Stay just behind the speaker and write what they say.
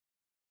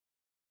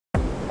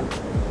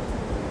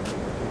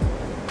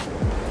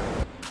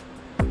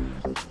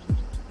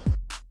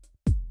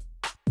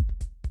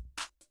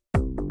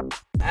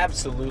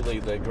absolutely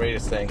the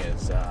greatest thing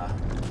is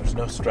there's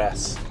no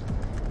stress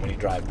when you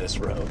drive this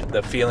road.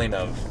 The feeling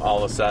of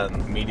all of a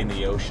sudden meeting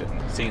the ocean,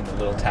 seeing the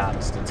little town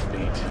of Stinson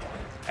Beach.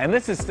 And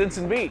this is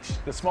Stinson Beach,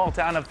 the small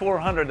town of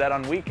 400 that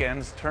on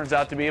weekends turns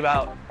out to be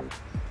about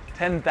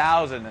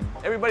 10,000, and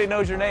everybody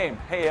knows your name.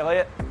 Hey,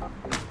 Elliot.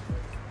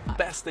 The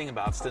best thing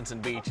about Stinson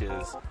Beach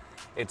is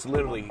it's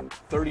literally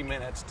 30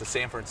 minutes to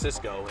San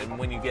Francisco, and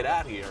when you get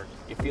out here,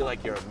 you feel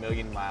like you're a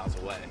million miles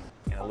away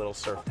in a little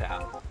surf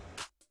town.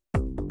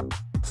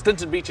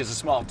 Stinson Beach is a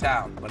small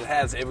town, but it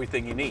has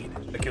everything you need.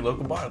 Like your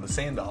local bar, the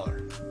Sand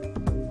Dollar,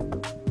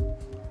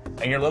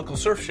 and your local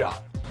surf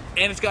shop.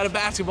 And it's got a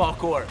basketball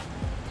court.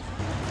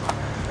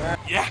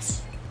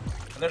 Yes!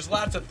 And there's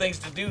lots of things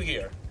to do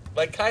here,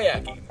 like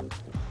kayaking,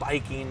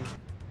 biking,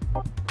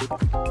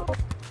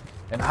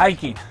 and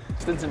hiking.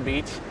 Stinson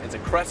Beach is a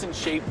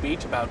crescent-shaped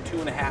beach about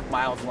 2.5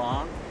 miles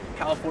long.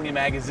 California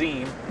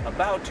Magazine,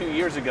 about 2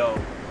 years ago,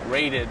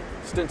 rated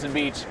Stinson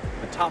Beach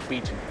the top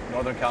beach in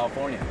Northern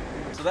California.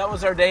 So that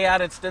was our day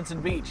out at Stinson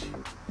Beach.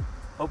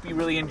 Hope you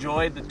really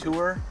enjoyed the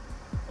tour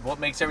of what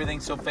makes everything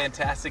so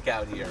fantastic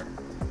out here.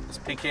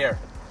 Just take care.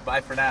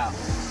 Bye for now.